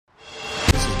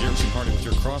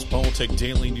your Cross-Politic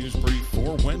Daily News Brief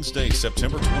for Wednesday,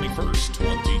 September 21st,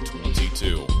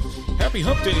 2022. Happy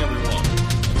Hump Day, everyone.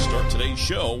 Let's start today's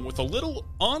show with a little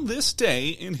On This Day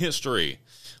in History.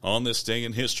 On this day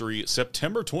in history,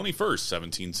 September 21st,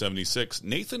 1776,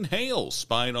 Nathan Hale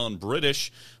spied on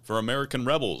British for American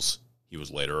rebels. He was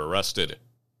later arrested.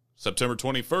 September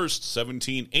 21st,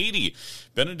 1780,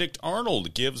 Benedict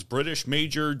Arnold gives British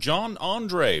Major John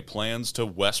Andre plans to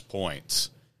West Point.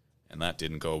 And that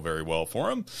didn't go very well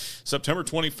for him. September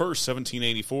 21st,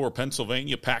 1784,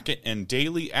 Pennsylvania Packet and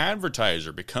Daily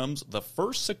Advertiser becomes the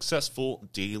first successful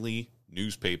daily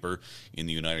newspaper in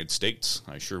the United States.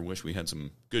 I sure wish we had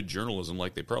some good journalism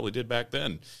like they probably did back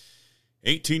then.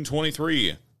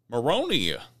 1823,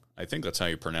 Moroni, I think that's how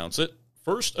you pronounce it,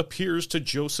 first appears to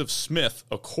Joseph Smith,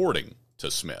 according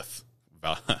to Smith.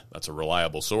 That's a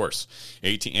reliable source.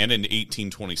 And in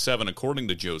 1827, according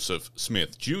to Joseph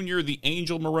Smith Jr., the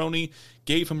angel Moroni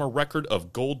gave him a record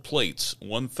of gold plates,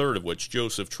 1/3 of which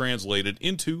Joseph translated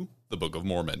into the Book of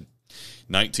Mormon.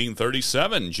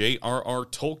 1937, J.R.R.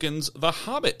 Tolkien's The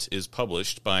Hobbit is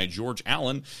published by George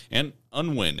Allen and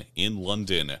Unwin in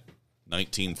London.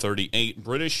 1938,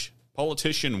 British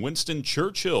politician Winston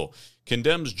Churchill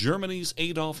condemns Germany's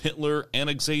Adolf Hitler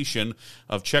annexation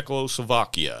of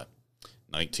Czechoslovakia.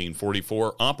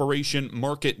 1944, Operation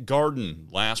Market Garden.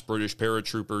 Last British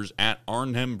paratroopers at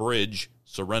Arnhem Bridge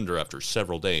surrender after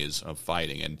several days of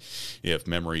fighting. And if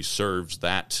memory serves,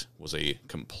 that was a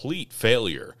complete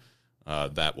failure.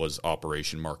 That was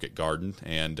Operation Market Garden.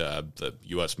 And the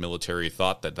U.S. military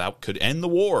thought that that could end the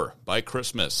war by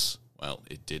Christmas. Well,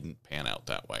 it didn't pan out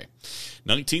that way.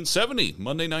 1970,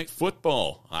 Monday Night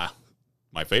Football.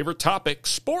 My favorite topic,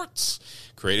 sports.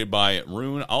 Created by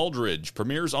Rune Aldridge,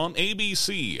 premieres on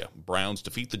ABC. Browns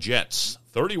defeat the Jets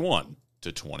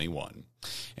 31-21.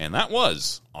 And that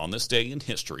was On This Day in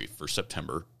History for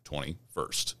September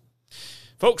 21st.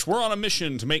 Folks, we're on a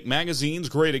mission to make magazines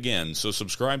great again, so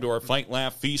subscribe to our Fight,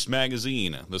 Laugh, Feast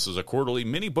magazine. This is a quarterly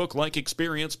mini-book-like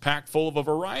experience packed full of a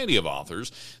variety of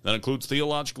authors that includes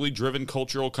theologically driven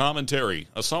cultural commentary,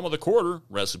 a Psalm of the Quarter,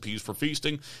 recipes for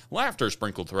feasting, laughter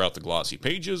sprinkled throughout the glossy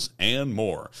pages, and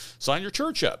more. Sign your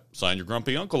church up, sign your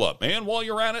grumpy uncle up, and while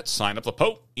you're at it, sign up the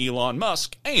Pope, Elon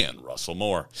Musk, and Russell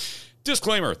Moore.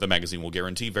 Disclaimer, the magazine will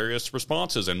guarantee various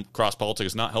responses, and Cross-Politic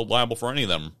is not held liable for any of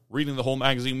them. Reading the whole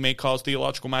magazine may cause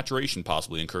theological maturation,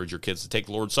 possibly encourage your kids to take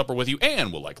the Lord's Supper with you,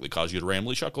 and will likely cause you to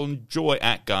randomly chuckle and enjoy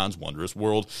at God's wondrous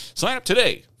world. Sign up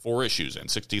today. 4 issues and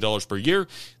 $60 per year.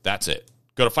 That's it.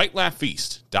 Go to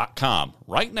fightlaughfeast.com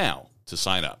right now to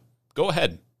sign up. Go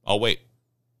ahead. I'll wait.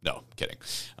 No, kidding.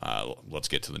 Let's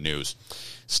get to the news.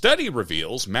 Study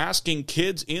reveals masking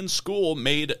kids in school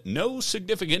made no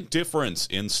significant difference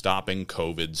in stopping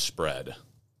COVID spread.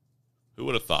 Who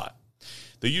would have thought?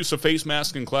 The use of face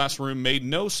masks in classroom made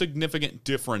no significant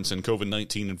difference in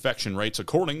COVID-19 infection rates,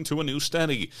 according to a new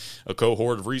study. A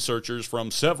cohort of researchers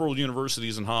from several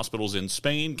universities and hospitals in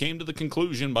Spain came to the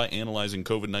conclusion by analyzing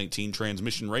COVID-19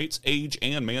 transmission rates, age,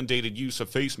 and mandated use of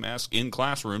face masks in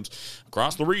classrooms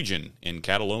across the region in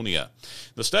Catalonia.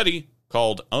 The study,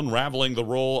 called Unraveling the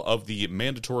Role of the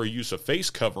Mandatory Use of Face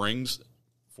Coverings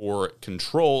for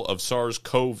Control of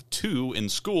SARS-CoV-2 in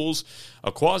Schools, a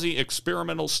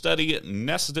quasi-experimental study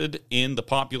nested in the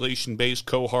population-based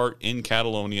cohort in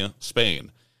Catalonia,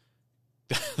 Spain.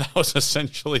 That was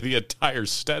essentially the entire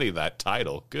study, that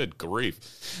title. Good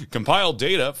grief. Compiled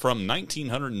data from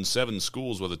 1,907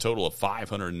 schools with a total of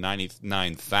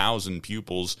 599,000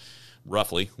 pupils,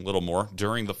 roughly, a little more,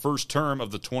 during the first term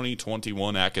of the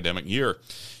 2021 academic year.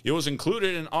 It was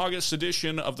included in August's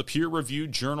edition of the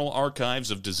peer-reviewed Journal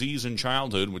Archives of Disease and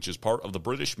Childhood, which is part of the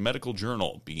British Medical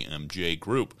Journal, BMJ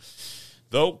Group.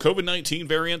 Though COVID-19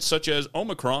 variants such as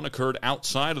Omicron occurred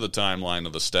outside of the timeline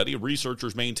of the study,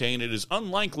 researchers maintain it is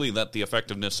unlikely that the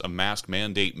effectiveness of mask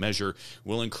mandate measure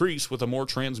will increase with a more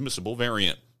transmissible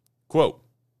variant. Quote,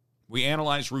 "We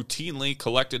analyzed routinely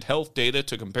collected health data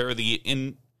to compare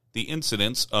the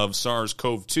incidence of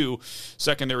SARS-CoV-2,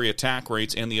 secondary attack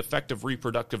rates, and the effective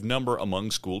reproductive number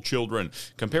among school children,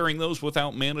 comparing those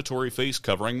without mandatory face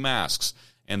covering masks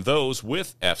and those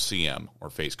with FCM, or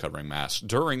face covering masks,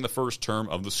 during the first term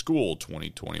of the school,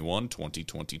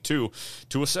 2021-2022,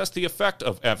 to assess the effect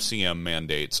of FCM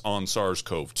mandates on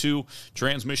SARS-CoV-2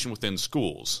 transmission within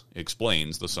schools,"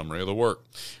 explains the summary of the work.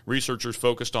 Researchers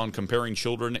focused on comparing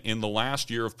children in the last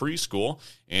year of preschool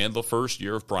and the first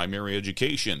year of primary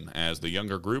education, as the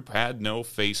younger group had no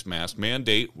face mask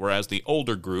mandate, whereas the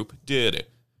older group did.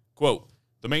 Quote,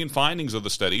 The main findings of the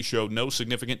study showed no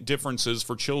significant differences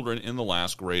for children in the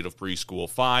last grade of preschool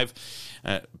 5,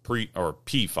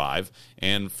 P5,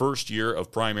 and first year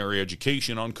of primary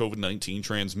education on COVID-19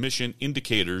 transmission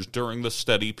indicators during the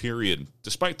study period,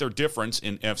 despite their difference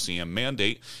in FCM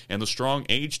mandate and the strong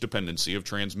age dependency of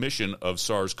transmission of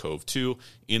SARS-CoV-2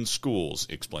 in schools,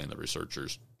 explained the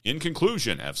researchers. In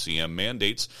conclusion, FCM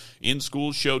mandates in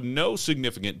schools showed no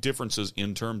significant differences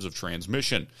in terms of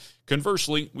transmission.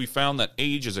 Conversely, we found that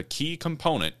age is a key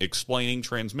component explaining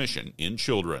transmission in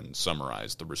children,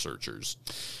 summarized the researchers.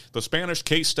 The Spanish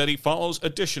case study follows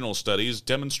additional studies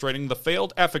demonstrating the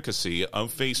failed efficacy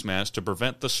of face masks to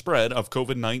prevent the spread of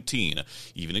COVID-19,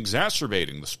 even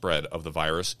exacerbating the spread of the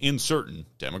virus in certain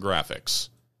demographics.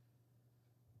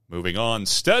 Moving on,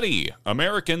 study.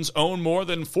 Americans own more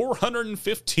than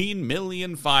 415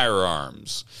 million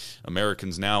firearms.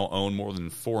 Americans now own more than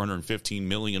 415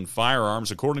 million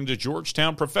firearms, according to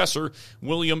Georgetown professor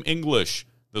William English.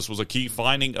 This was a key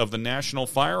finding of the National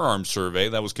Firearms Survey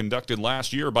that was conducted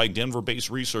last year by Denver-based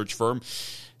research firm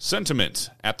Sentiment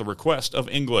at the request of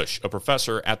English, a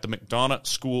professor at the McDonough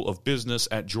School of Business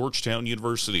at Georgetown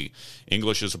University.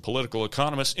 English is a political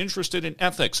economist interested in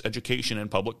ethics, education, and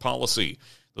public policy.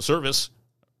 The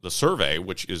survey,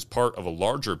 which is part of a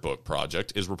larger book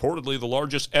project, is reportedly the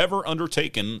largest ever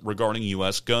undertaken regarding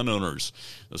U.S. gun owners.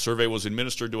 The survey was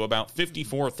administered to about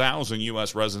 54,000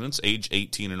 U.S. residents aged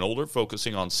 18 and older,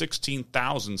 focusing on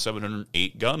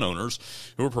 16,708 gun owners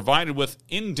who were provided with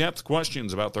in-depth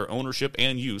questions about their ownership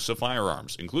and use of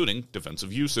firearms, including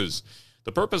defensive uses.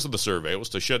 The purpose of the survey was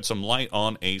to shed some light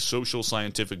on a social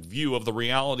scientific view of the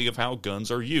reality of how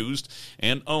guns are used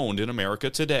and owned in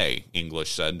America today,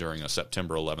 English said during a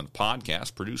September 11th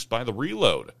podcast produced by The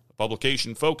Reload, a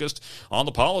publication focused on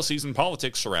the policies and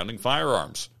politics surrounding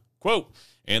firearms. Quote,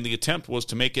 and the attempt was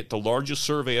to make it the largest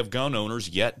survey of gun owners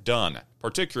yet done,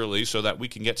 particularly so that we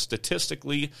can get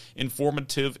statistically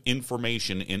informative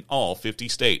information in all 50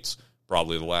 states.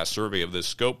 Probably the last survey of this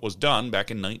scope was done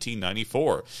back in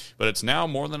 1994, but it's now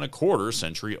more than a quarter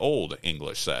century old,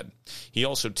 English said. He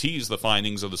also teased the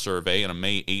findings of the survey in a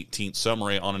May 18th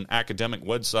summary on an academic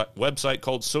website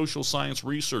called Social Science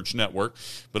Research Network,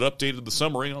 but updated the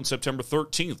summary on September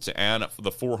 13th to add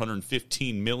the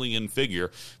 415 million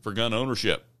figure for gun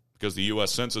ownership, because the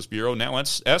U.S. Census Bureau now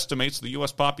estimates the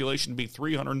U.S. population to be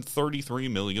 333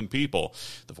 million people.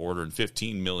 The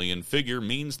 415 million figure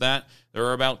means that there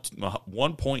are about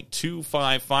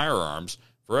 1.25 firearms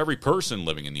for every person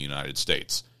living in the United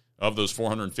States. Of those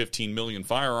 415 million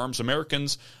firearms,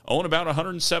 Americans own about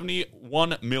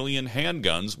 171 million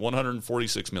handguns,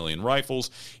 146 million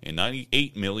rifles, and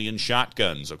 98 million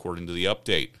shotguns, according to the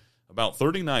update. About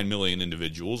 39 million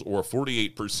individuals, or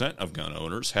 48% of gun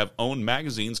owners, have owned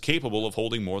magazines capable of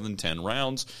holding more than 10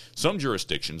 rounds. Some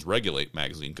jurisdictions regulate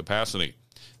magazine capacity.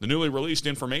 The newly released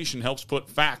information helps put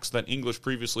facts that English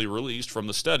previously released from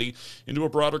the study into a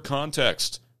broader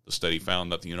context. The study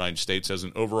found that the United States has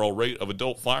an overall rate of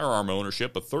adult firearm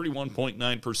ownership of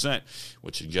 31.9%,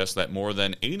 which suggests that more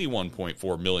than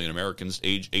 81.4 million Americans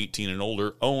aged 18 and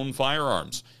older own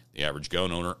firearms. The average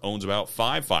gun owner owns about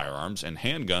 5 firearms, and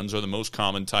handguns are the most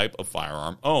common type of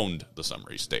firearm owned, the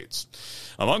summary states.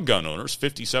 Among gun owners,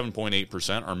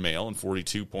 57.8% are male and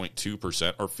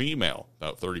 42.2% are female.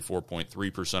 About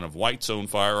 34.3% of whites own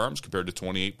firearms compared to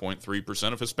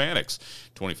 28.3% of Hispanics,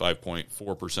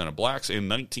 25.4% of blacks, and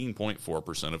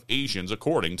 19.4% of Asians,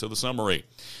 according to the summary.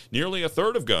 Nearly a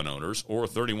third of gun owners, or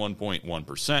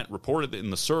 31.1%, reported in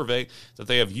the survey that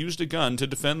they have used a gun to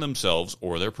defend themselves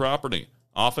or their property,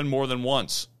 often more than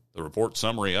once. The report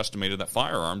summary estimated that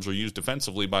firearms are used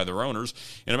defensively by their owners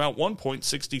in about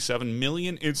 1.67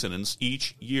 million incidents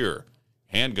each year.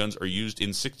 Handguns are used in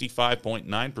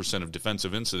 65.9% of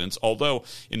defensive incidents, although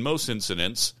in most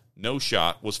incidents, no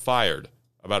shot was fired.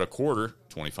 About a quarter,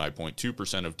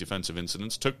 25.2% of defensive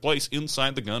incidents, took place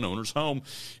inside the gun owner's home,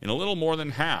 and a little more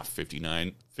than half,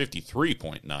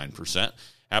 53.9%,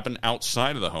 happened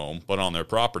outside of the home but on their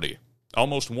property.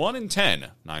 Almost 1 in 10,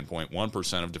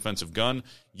 9.1% of defensive gun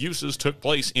uses took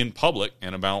place in public,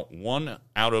 and about 1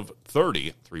 out of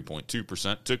 30,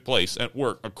 3.2%, took place at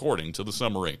work, according to the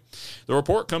summary. The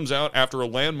report comes out after a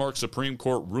landmark Supreme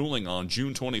Court ruling on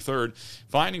June 23rd,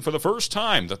 finding for the first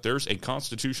time that there's a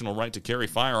constitutional right to carry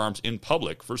firearms in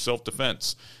public for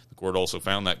self-defense. The court also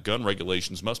found that gun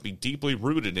regulations must be deeply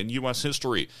rooted in U.S.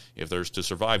 history if there's to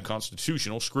survive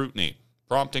constitutional scrutiny.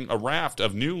 prompting a raft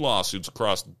of new lawsuits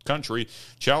across the country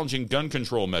challenging gun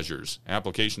control measures.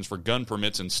 Applications for gun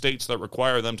permits in states that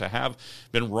require them to have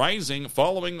been rising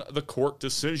following the court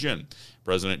decision.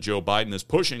 President Joe Biden is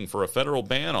pushing for a federal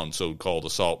ban on so-called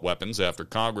assault weapons after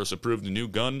Congress approved the new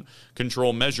gun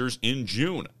control measures in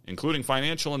June, including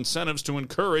financial incentives to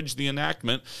encourage the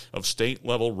enactment of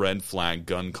state-level red flag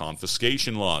gun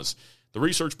confiscation laws. The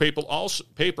research paper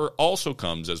also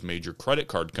comes as major credit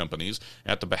card companies,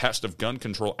 at the behest of gun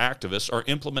control activists, are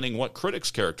implementing what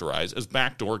critics characterize as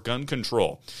backdoor gun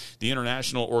control. The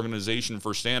International Organization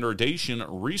for Standardization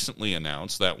recently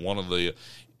announced that one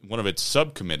of its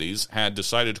subcommittees had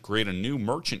decided to create a new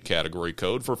merchant category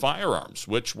code for firearms,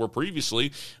 which were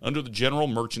previously under the general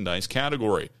merchandise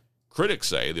category. Critics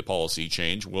say the policy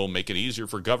change will make it easier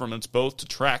for governments both to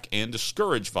track and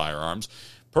discourage firearms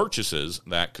purchases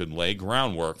that could lay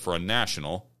groundwork for a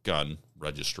national gun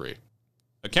registry.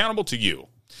 Accountable to you.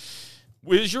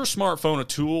 Is your smartphone a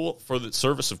tool for the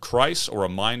service of Christ or a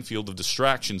minefield of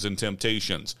distractions and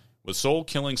temptations? With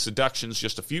soul-killing seductions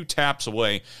just a few taps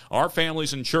away, our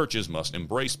families and churches must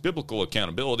embrace biblical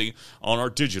accountability on our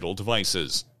digital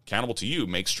devices. Accountable to You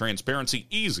makes transparency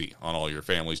easy on all your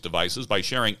family's devices by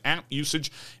sharing app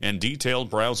usage and detailed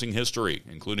browsing history,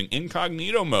 including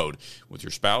incognito mode with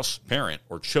your spouse, parent,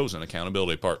 or chosen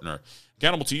accountability partner.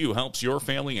 Accountable to You helps your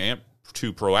family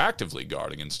to proactively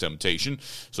guard against temptation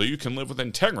so you can live with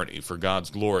integrity for God's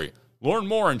glory. Learn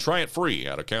more and try it free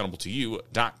at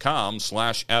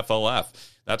accountable2you.com/FLF.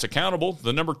 That's accountable,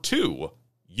 the number 2,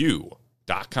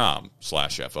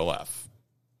 you.com/FLF.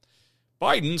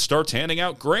 Biden starts handing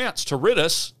out grants to rid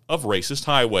us of racist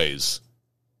highways.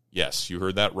 Yes, you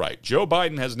heard that right. Joe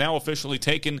Biden has now officially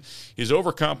taken his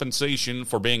overcompensation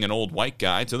for being an old white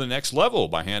guy to the next level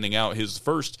by handing out his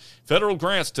first federal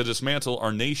grants to dismantle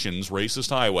our nation's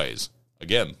racist highways.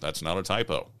 Again, that's not a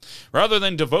typo. Rather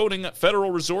than devoting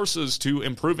federal resources to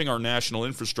improving our national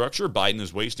infrastructure, Biden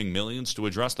is wasting millions to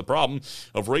address the problem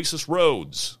of racist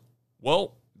roads.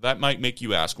 Well, that might make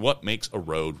you ask, what makes a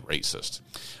road racist?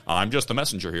 I'm just the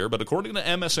messenger here, but according to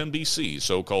MSNBC,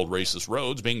 so-called racist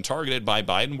roads being targeted by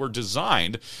Biden were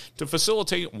designed to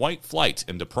facilitate white flight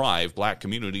and deprive black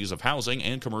communities of housing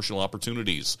and commercial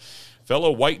opportunities.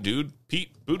 Fellow white dude Pete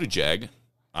Buttigieg,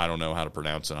 I don't know how to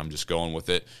pronounce it, I'm just going with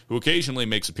it, who occasionally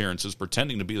makes appearances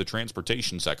pretending to be the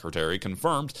transportation secretary,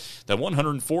 confirmed that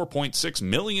 $104.6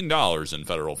 million in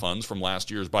federal funds from last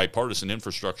year's bipartisan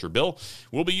infrastructure bill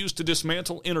will be used to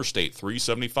dismantle Interstate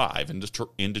 375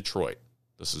 in Detroit.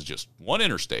 This is just one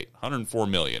interstate, $104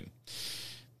 million.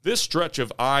 This stretch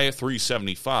of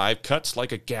I-375 cuts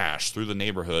like a gash through the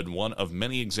neighborhood, one of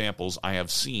many examples I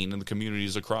have seen in the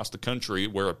communities across the country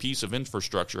where a piece of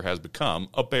infrastructure has become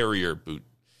a barrier,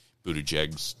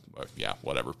 Buttigieg,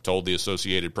 told the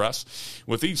Associated Press.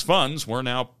 With these funds, we're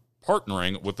now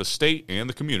partnering with the state and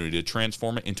the community to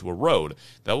transform it into a road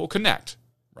that will connect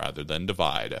rather than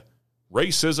divide.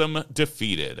 Racism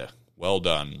defeated. Well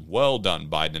done, Biden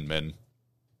admin.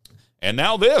 And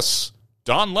now this.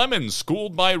 Don Lemon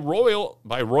schooled by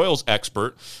Royals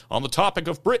expert on the topic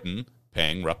of Britain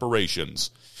paying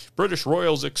reparations. British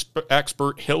Royals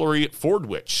expert Hilary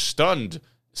Fordwich stunned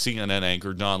CNN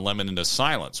anchor Don Lemon into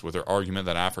silence with her argument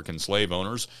that African slave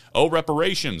owners owe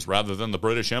reparations rather than the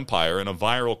British Empire in a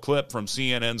viral clip from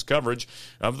CNN's coverage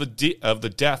of the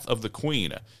death of the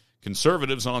Queen.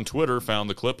 Conservatives on Twitter found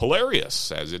the clip hilarious,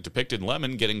 as it depicted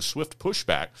Lemon getting swift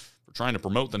pushback for trying to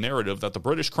promote the narrative that the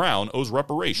British Crown owes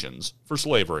reparations for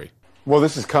slavery. Well,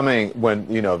 this is coming when,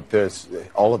 there's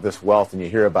all of this wealth, and you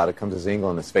hear about it comes as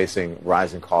England is facing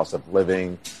rising costs of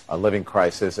living, a living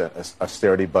crisis,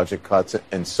 austerity budget cuts,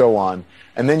 and so on.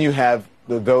 And then you have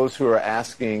those who are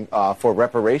asking for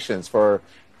reparations for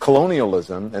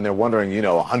colonialism, and they're wondering,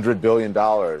 $100 billion,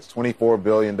 $24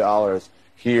 billion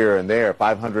here and there,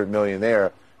 $500 million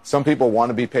there. Some people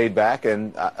want to be paid back,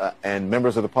 and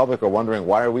members of the public are wondering,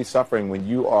 why are we suffering when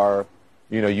you are,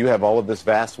 you have all of this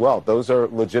vast wealth? Those are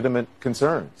legitimate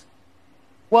concerns.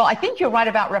 Well, I think you're right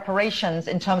about reparations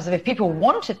in terms of if people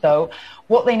want it, though,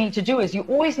 what they need to do is you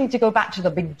always need to go back to the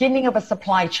beginning of a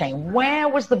supply chain. Where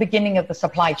was the beginning of the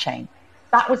supply chain?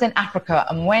 That was in Africa.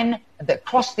 And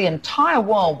across the entire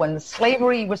world, when the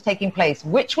slavery was taking place,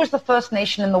 which was the first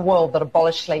nation in the world that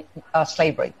abolished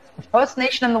slavery? The first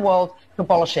nation in the world to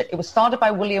abolish it. It was started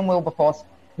by William Wilberforce,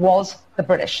 was the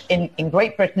British. In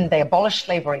Great Britain, they abolished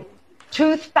slavery.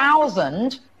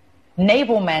 2,000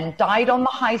 naval men died on the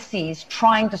high seas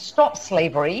trying to stop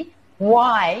slavery.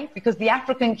 Why? Because the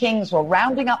African kings were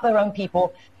rounding up their own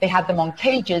people. They had them on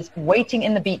cages waiting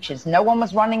in the beaches. No one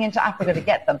was running into Africa to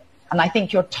get them. And I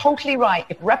think you're totally right.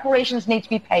 If reparations need to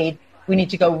be paid, We need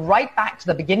to go right back to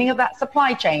the beginning of that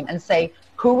supply chain and say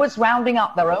who was rounding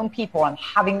up their own people and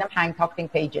having them handcuffed in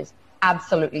cages.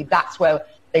 Absolutely. That's where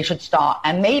they should start.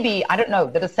 And maybe, I don't know,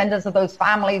 the descendants of those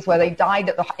families where they died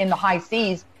in the high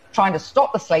seas trying to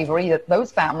stop the slavery, that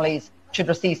those families should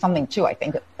receive something too, I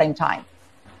think, at the same time.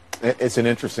 It's an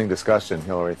interesting discussion,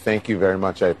 Hillary. Thank you very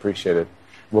much. I appreciate it.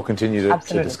 We'll continue to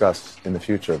discuss in the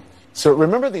future. So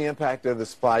remember the impact of the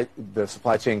supply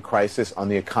chain crisis on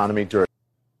the economy during...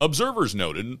 Observers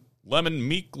noted Lemon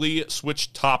meekly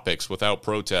switched topics without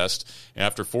protest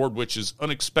after Fordwich's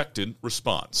unexpected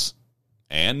response.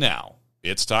 And now,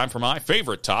 it's time for my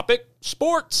favorite topic,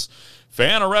 sports.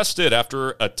 Fan arrested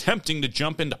after attempting to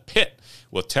jump into pit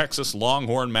with Texas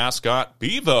Longhorn mascot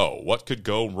Bevo. What could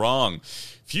go wrong?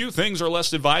 Few things are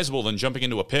less advisable than jumping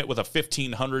into a pit with a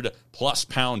 1,500-plus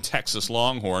pound Texas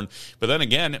Longhorn. But then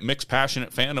again, mixed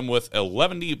passionate fandom with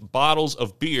 11 bottles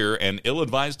of beer and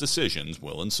ill-advised decisions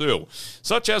will ensue,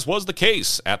 such as was the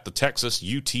case at the Texas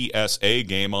UTSA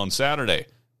game on Saturday.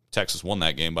 Texas won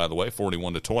that game, by the way,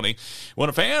 41-20, when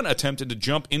a fan attempted to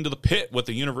jump into the pit with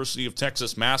the University of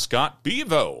Texas mascot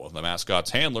Bevo. The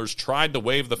mascot's handlers tried to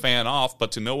wave the fan off,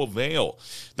 but to no avail.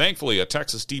 Thankfully, a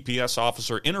Texas DPS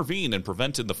officer intervened and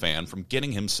prevented the fan from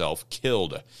getting himself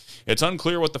killed. It's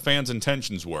unclear what the fan's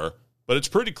intentions were, but it's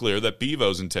pretty clear that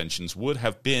Bevo's intentions would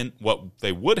have been what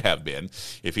they would have been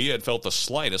if he had felt the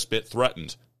slightest bit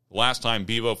threatened. Last time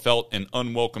Bevo felt an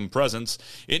unwelcome presence,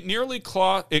 it nearly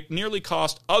cost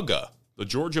Uga, the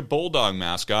Georgia Bulldog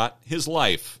mascot, his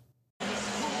life.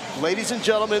 Ladies and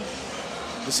gentlemen,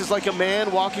 this is like a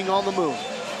man walking on the moon.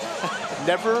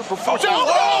 Never before.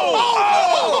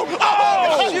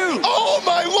 Oh,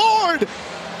 my Lord!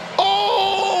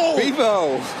 Oh!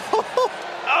 Bevo!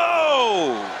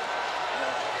 Oh!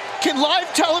 Can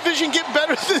live television get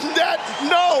better than that?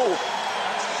 No!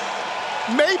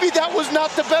 Maybe that was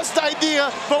not the best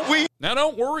idea, but we... Now,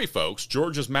 don't worry, folks.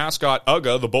 Georgia's mascot,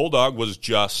 Uga, the Bulldog, was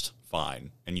just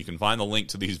fine. And you can find the link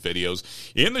to these videos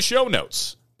in the show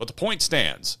notes. But the point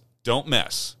stands. Don't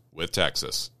mess with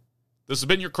Texas. This has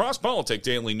been your Cross Politic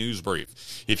Daily News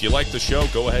Brief. If you like the show,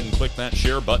 go ahead and click that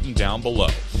share button down below.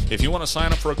 If you want to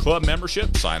sign up for a club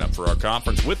membership, sign up for our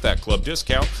conference with that club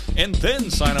discount, and then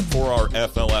sign up for our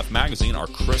FLF magazine. Our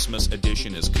Christmas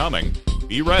edition is coming.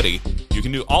 Be ready. You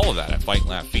can do all of that at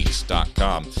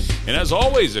FightLaughFeast.com. And as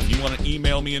always, if you want to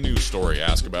email me a news story,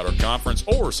 ask about our conference,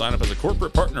 or sign up as a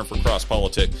corporate partner for Cross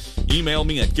Politic, email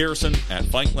me at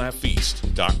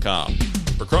Garrison@FightLaughFeast.com.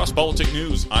 For Cross Politic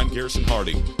News, I'm Garrison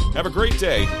Hardy. Have a great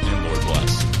day, and Lord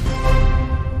bless.